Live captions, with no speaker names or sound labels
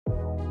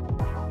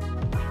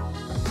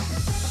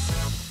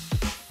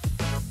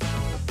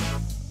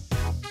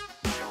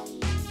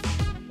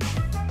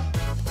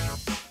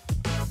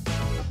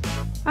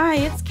Hi,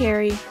 it's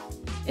Carrie.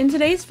 In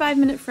today's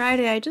 5-Minute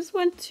Friday, I just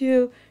want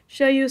to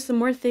show you some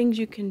more things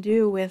you can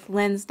do with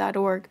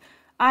lens.org.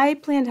 I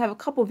plan to have a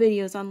couple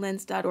videos on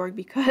lens.org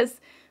because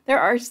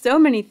there are so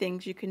many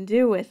things you can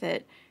do with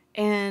it,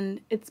 and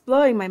it's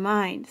blowing my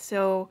mind.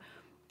 So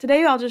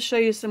today I'll just show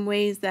you some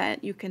ways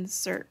that you can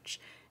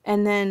search.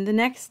 And then the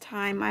next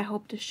time I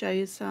hope to show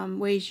you some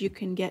ways you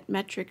can get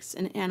metrics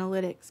and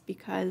analytics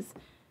because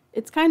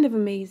it's kind of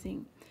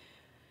amazing.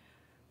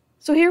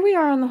 So here we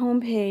are on the home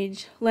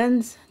page,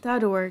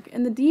 lens.org,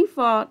 and the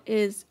default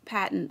is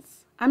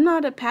patents. I'm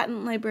not a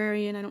patent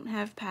librarian, I don't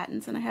have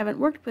patents, and I haven't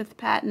worked with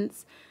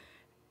patents,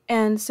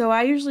 and so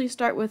I usually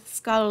start with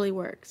scholarly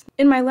works.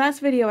 In my last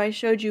video I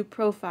showed you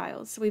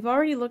profiles, so we've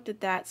already looked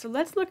at that, so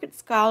let's look at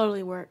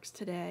scholarly works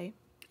today.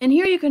 And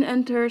here you can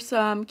enter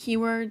some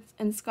keywords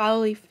and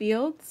scholarly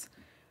fields,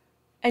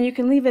 and you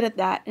can leave it at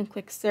that and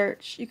click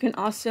search. You can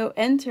also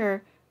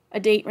enter a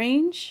date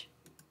range,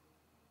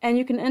 and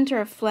you can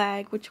enter a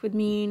flag, which would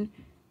mean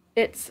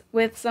it's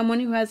with someone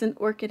who has an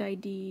ORCID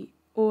ID,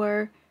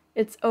 or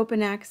it's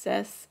open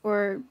access,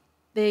 or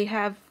they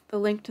have the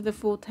link to the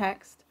full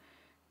text.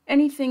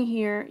 Anything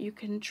here you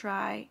can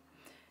try.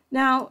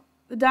 Now,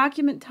 the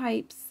document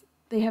types,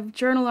 they have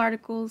journal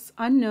articles,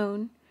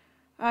 unknown.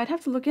 I'd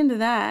have to look into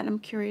that. I'm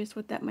curious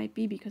what that might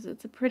be because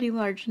it's a pretty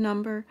large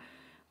number.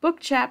 Book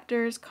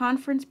chapters,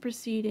 conference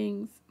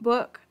proceedings,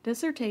 book,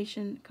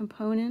 dissertation,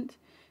 component,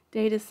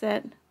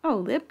 dataset,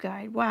 oh,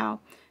 LibGuide, wow,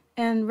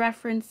 and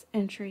reference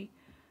entry.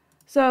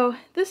 So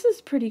this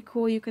is pretty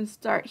cool. You can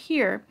start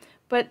here,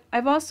 but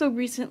I've also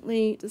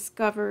recently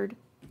discovered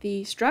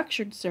the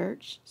structured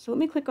search. So let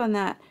me click on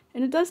that,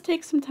 and it does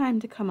take some time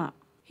to come up.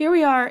 Here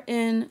we are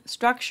in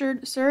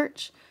structured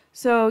search.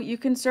 So you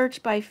can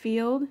search by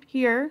field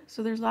here,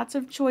 so there's lots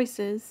of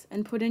choices,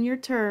 and put in your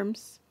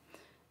terms,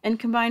 and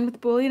combine with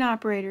Boolean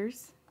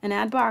operators, and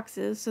add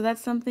boxes, so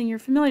that's something you're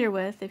familiar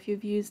with if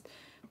you've used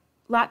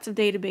lots of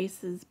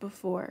databases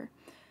before.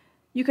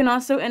 You can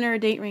also enter a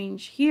date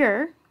range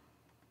here.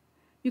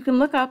 You can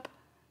look up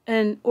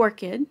an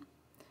ORCID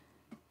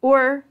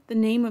or the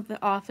name of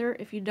the author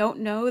if you don't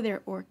know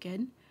their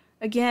ORCID.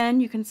 Again,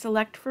 you can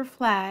select for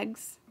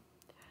flags.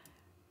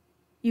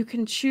 You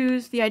can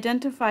choose the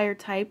identifier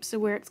type, so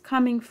where it's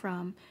coming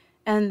from,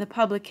 and the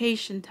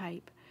publication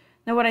type.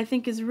 Now what I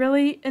think is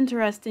really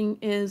interesting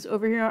is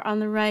over here on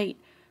the right,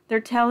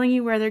 they're telling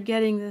you where they're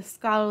getting this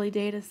scholarly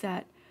data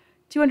set.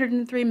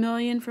 203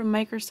 million from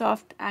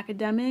Microsoft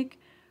Academic,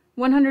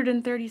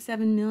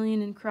 137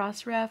 million in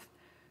Crossref,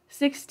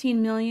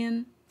 16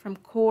 million from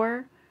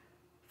Core,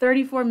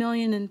 34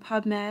 million in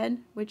PubMed,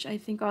 which I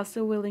think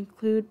also will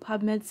include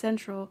PubMed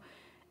Central,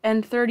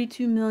 and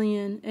 32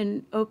 million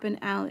in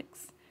OpenAlex.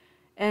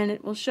 And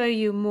it will show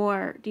you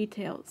more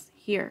details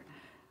here.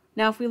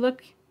 Now if we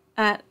look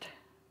at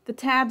the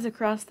tabs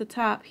across the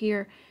top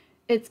here,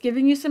 it's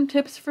giving you some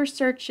tips for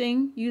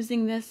searching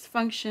using this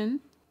function,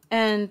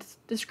 and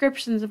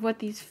descriptions of what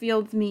these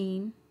fields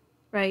mean,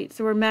 right?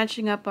 So we're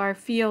matching up our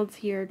fields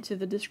here to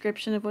the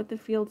description of what the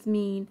fields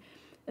mean.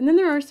 And then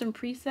there are some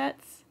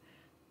presets.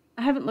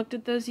 I haven't looked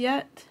at those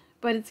yet,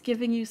 but it's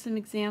giving you some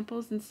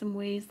examples and some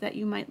ways that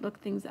you might look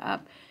things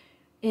up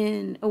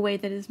in a way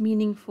that is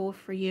meaningful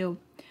for you.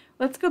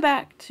 Let's go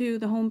back to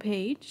the home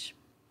page,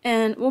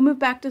 and we'll move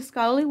back to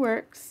scholarly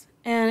works.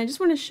 And I just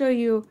want to show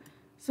you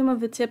some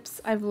of the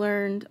tips I've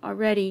learned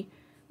already,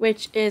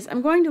 which is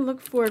I'm going to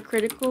look for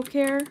critical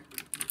care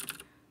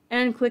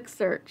and click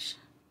search.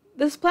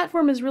 This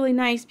platform is really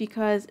nice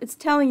because it's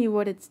telling you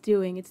what it's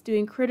doing. It's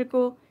doing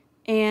critical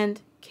and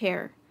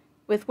care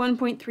with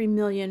 1.3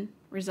 million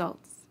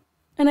results.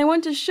 And I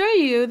want to show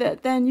you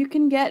that then you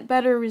can get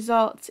better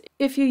results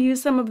if you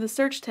use some of the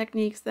search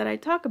techniques that I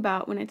talk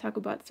about when I talk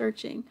about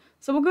searching.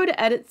 So we'll go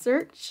to edit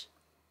search,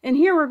 and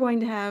here we're going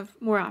to have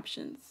more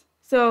options.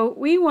 So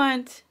we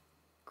want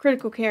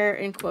critical care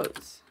in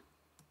quotes.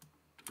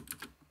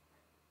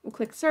 We'll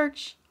click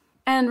search,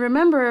 and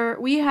remember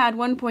we had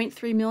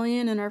 1.3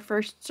 million in our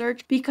first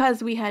search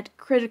because we had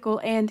critical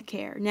and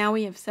care. Now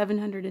we have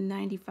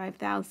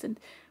 795,000.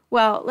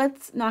 Well,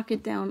 let's knock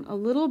it down a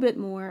little bit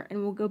more,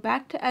 and we'll go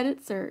back to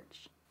edit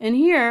search. And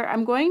here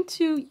I'm going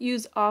to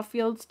use all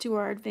fields to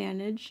our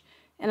advantage,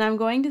 and I'm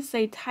going to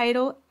say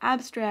title,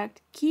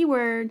 abstract,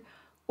 keyword,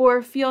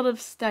 or field of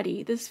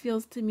study. This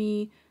feels to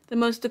me the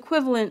most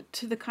equivalent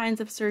to the kinds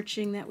of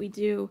searching that we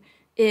do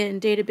in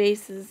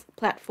databases,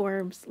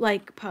 platforms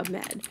like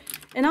PubMed.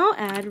 And I'll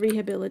add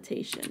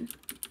rehabilitation.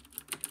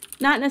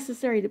 Not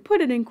necessary to put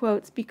it in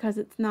quotes because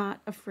it's not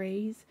a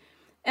phrase.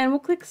 And we'll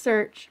click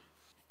search.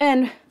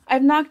 And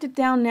I've knocked it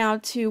down now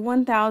to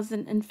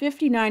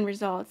 1,059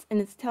 results,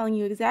 and it's telling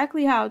you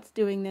exactly how it's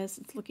doing this.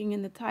 It's looking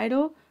in the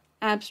title,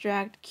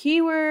 abstract,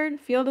 keyword,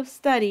 field of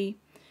study,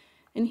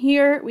 and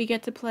here we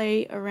get to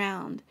play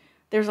around.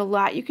 There's a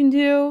lot you can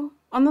do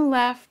on the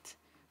left.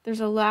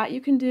 There's a lot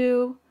you can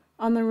do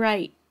on the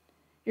right.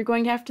 You're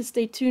going to have to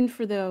stay tuned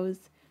for those.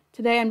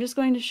 Today I'm just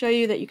going to show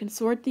you that you can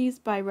sort these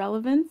by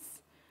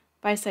relevance,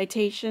 by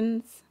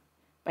citations,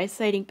 by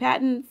citing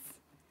patents,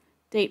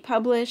 date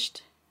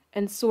published,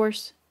 and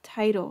source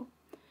title.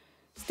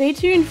 Stay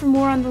tuned for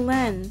more on the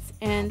lens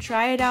and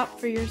try it out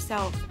for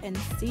yourself and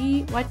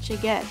see what you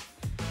get.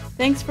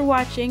 Thanks for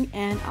watching,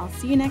 and I'll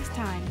see you next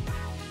time.